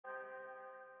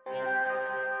You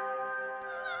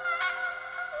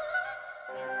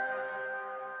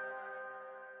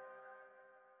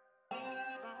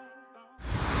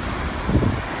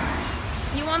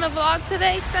want to vlog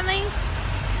today, Stanley?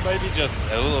 Maybe just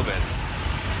a little bit.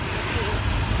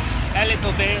 A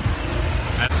little bit.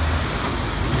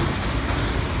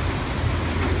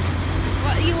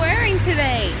 What are you wearing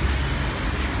today?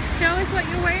 Show us what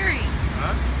you're wearing.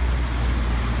 Huh?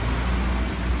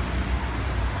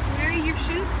 Where are your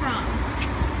shoes from?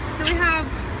 So we have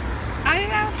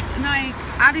Eyelash, Nike,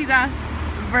 Adidas,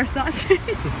 Versace.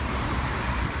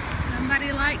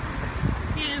 Somebody likes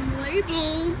damn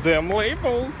labels. Them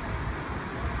labels.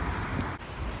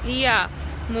 Я,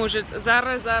 может,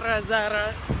 Zara. Zara,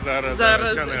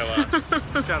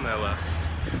 Chanela.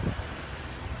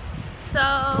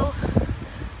 So,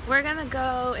 we're gonna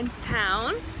go into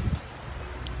town.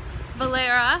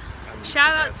 Valera.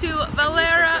 Shout out to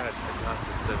Valera.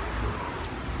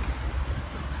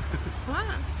 What?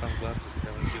 Sunglasses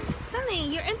 7 kilos. Sunny,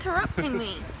 you're interrupting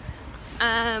me.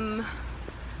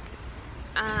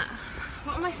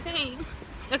 What am I saying?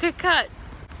 Okay, cut.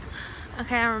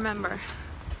 Okay, I remember.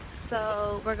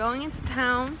 So we're going into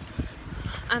town,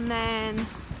 and then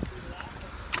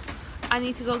I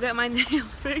need to go get my nail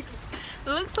fixed. It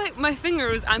looks like my finger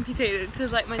was amputated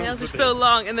because like my nails are so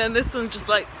long, and then this one's just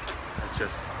like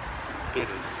Just bit.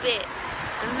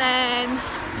 And then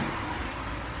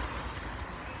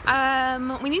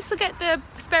we need to get the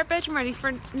spare bedroom ready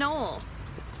for Noel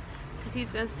because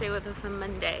he's gonna stay with us on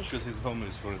Monday. Because he's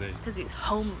homeless for a day. Because he's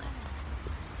homeless.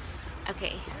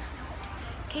 Okay.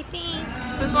 Okay, thanks.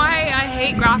 So that's why I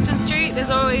hate Grafton Street. There's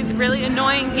always really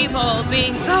annoying people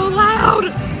being so loud.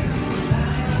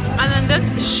 And then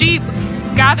this sheep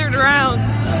gathered around.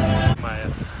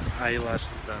 My eyelash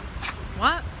is done.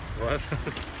 What? What?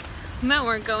 No,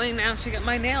 we're going now to get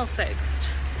my nail fixed.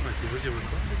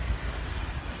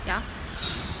 Yeah.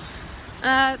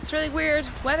 It's really weird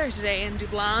weather today in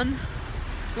Dublin.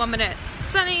 1 minute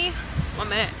sunny, 1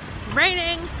 minute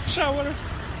raining.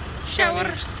 Showers.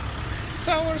 Showers.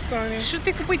 Showers, Tony. Что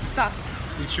ты купить, Стас?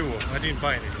 Ничего, I didn't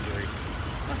buy anything today.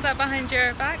 What's that behind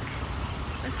your back?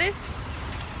 What's this?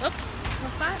 Oops.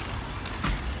 What's that?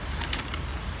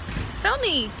 Tell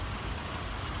me.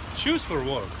 Shoes for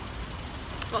work.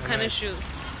 What kind of shoes?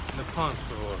 The pants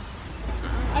for work.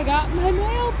 I got my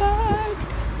nail back.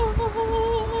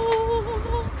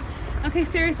 Okay,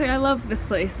 seriously, I love this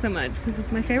place so much because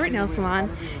it's my favorite nail salon.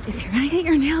 If you're gonna get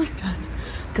your nails done,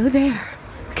 go there,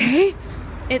 okay?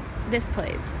 It's this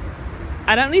place.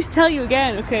 I don't need to tell you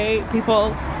again, okay,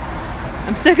 people?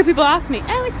 I'm sick of people asking me,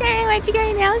 oh, Sarah, why'd you get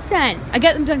your nails done? I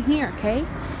get them done here, okay?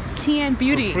 TN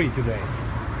Beauty. For free today.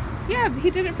 Yeah, he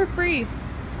did it for free.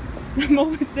 I'm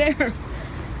always there.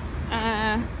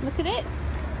 Look at it.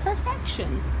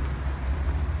 Perfection.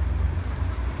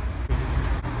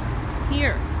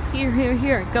 Here. Here. Go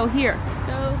here. Go here.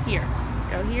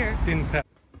 Go here.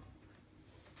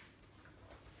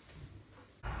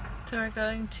 So we're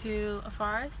going to a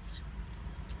forest.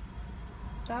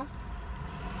 So?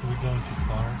 We're going to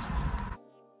forest.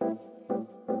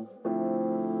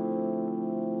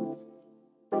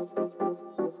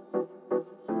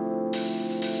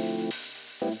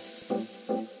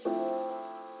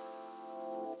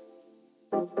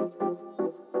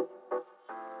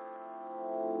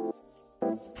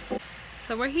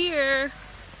 So we're here.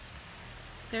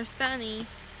 There's Danny.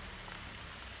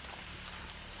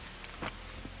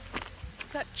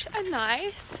 Such a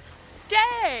nice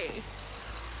day.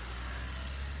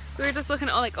 We were just looking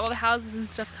at all the houses and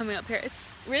stuff coming up here.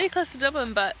 It's really close to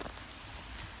Dublin, but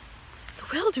it's the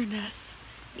wilderness.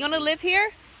 You want to live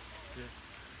here? Yeah.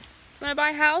 Do you want to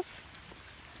buy a house?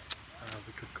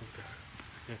 We could go there.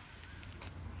 Yeah.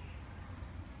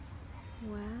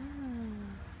 Wow.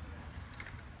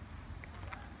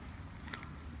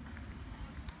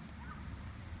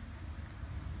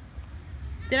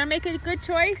 Did I make a good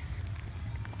choice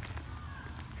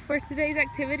for today's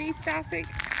activity, Stasik?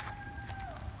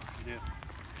 Yes.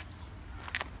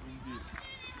 Indeed.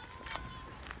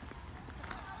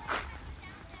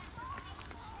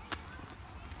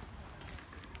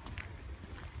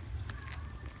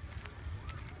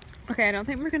 Okay, I don't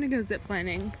think we're gonna go zip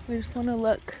lining. We just want to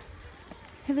look,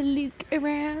 have a look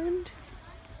around.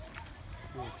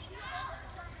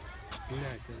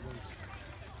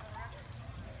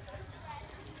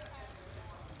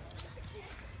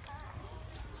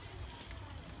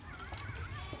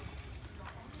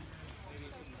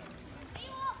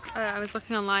 I was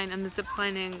looking online and the zip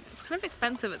lining is kind of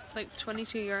expensive. It's like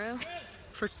 €22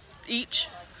 for each.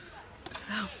 So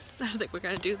I don't think we're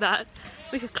gonna do that.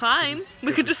 We could climb.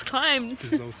 We could just climb.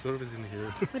 There's no service in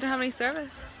here. We don't have any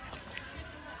service.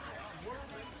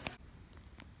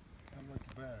 I'm like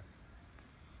a bear.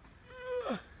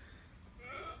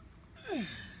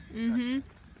 Mm-hmm.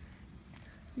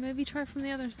 Maybe try from the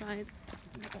other side.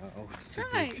 Oh, it's too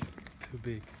Try. big. Too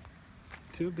big.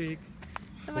 Too big.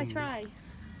 If I try.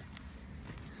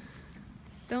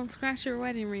 Don't scratch your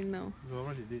wedding ring though. You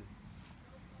already did.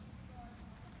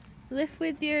 Lift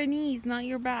with your knees, not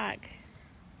your back.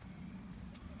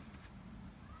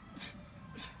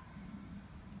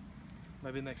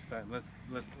 Maybe next time. Let's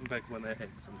come back when I hit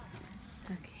something.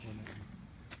 Okay.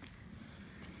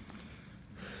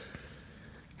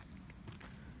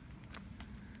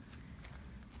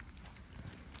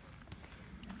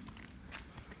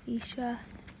 Isha.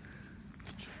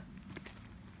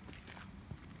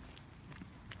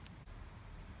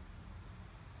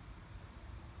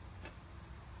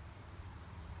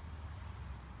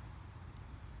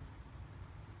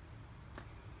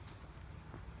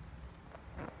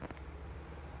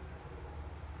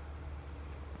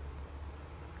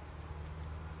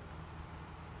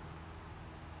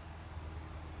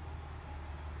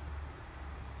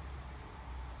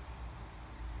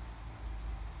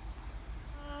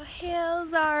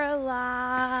 Hills are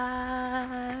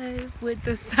alive with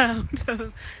the sound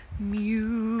of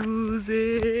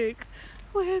music,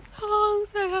 with songs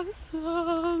they have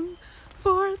sung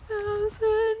for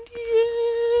 1,000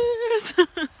 years.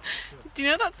 Do you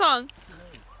know that song?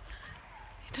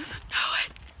 He doesn't know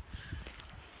it.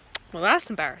 Well,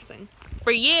 that's embarrassing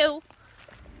for you.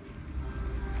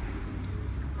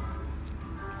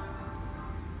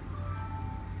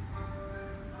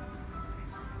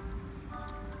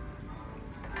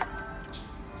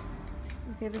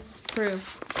 Okay, this is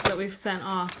proof that we've sent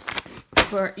off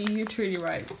for EU treaty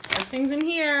rights. Everything's in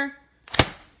here.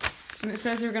 And it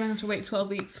says you're gonna have to wait 12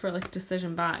 weeks for like a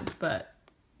decision back, but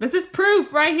this is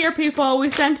proof right here, people.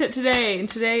 We sent it today, and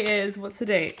today is, what's the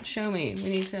date? Show me. We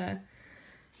need to,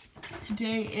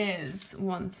 today is,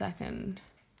 1 second.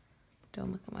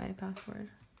 Don't look at my password.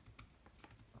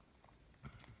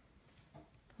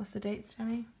 What's the date,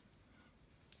 Stanley?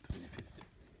 25th.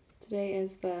 Today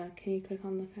is the, can you click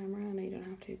on the camera? No, you don't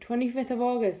have to. 25th of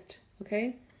August,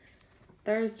 okay?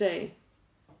 Thursday.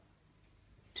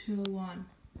 2:01. Are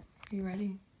you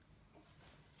ready?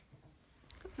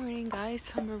 Good morning, guys.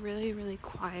 From a really, really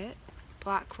quiet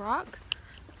Black Rock.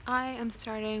 I am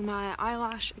starting my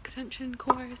eyelash extension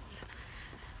course.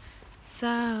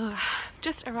 So,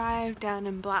 just arrived down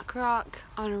in Black Rock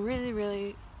on a really,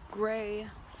 really grey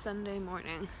Sunday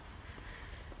morning.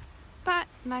 But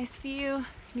nice view.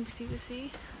 Can you see the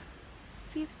sea?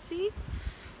 See the sea?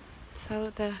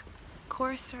 So the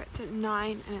course starts at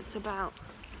 9 and it's about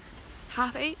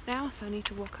 7:30 now, so I need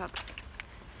to walk up.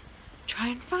 Try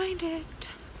and find it.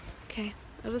 Okay,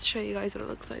 I'll just show you guys what it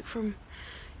looks like from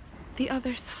the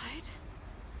other side.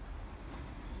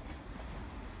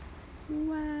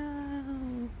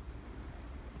 Wow.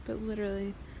 But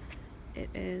literally, it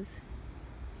is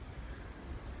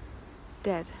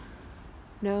dead.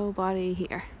 Nobody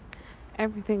here.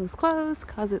 Everything's closed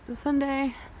because it's a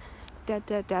Sunday. Dead,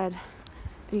 dead, dead.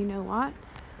 And you know what?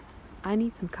 I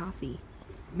need some coffee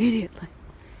immediately.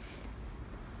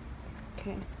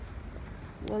 Okay,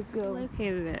 let's go.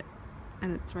 Located it,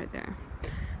 and it's right there.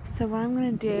 So what I'm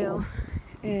gonna do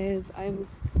is, I'm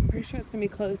pretty sure it's gonna be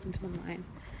closed until 9.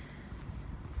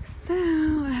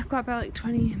 So I've got about like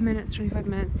 20 minutes, 25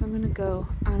 minutes. So I'm gonna go,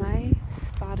 and I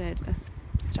spotted a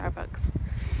Starbucks.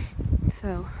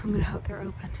 So I'm gonna hope they're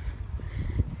open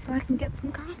so I can get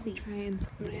some coffee. Try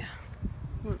insomnia.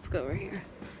 Let's go over here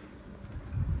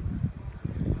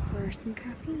for some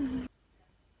coffee.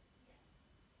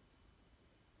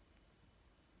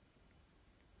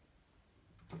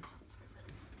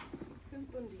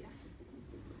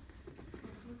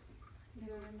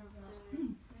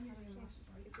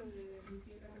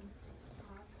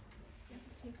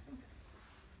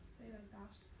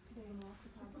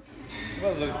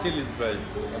 Guarda, chili spray, a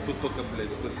tutto cappello,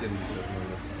 170.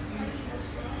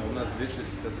 A u nas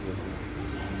 268.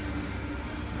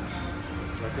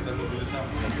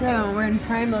 So we're in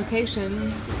prime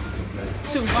location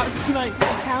to watch like the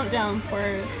countdown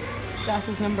for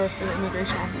Stas's number for the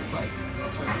immigration office, like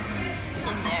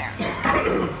in there.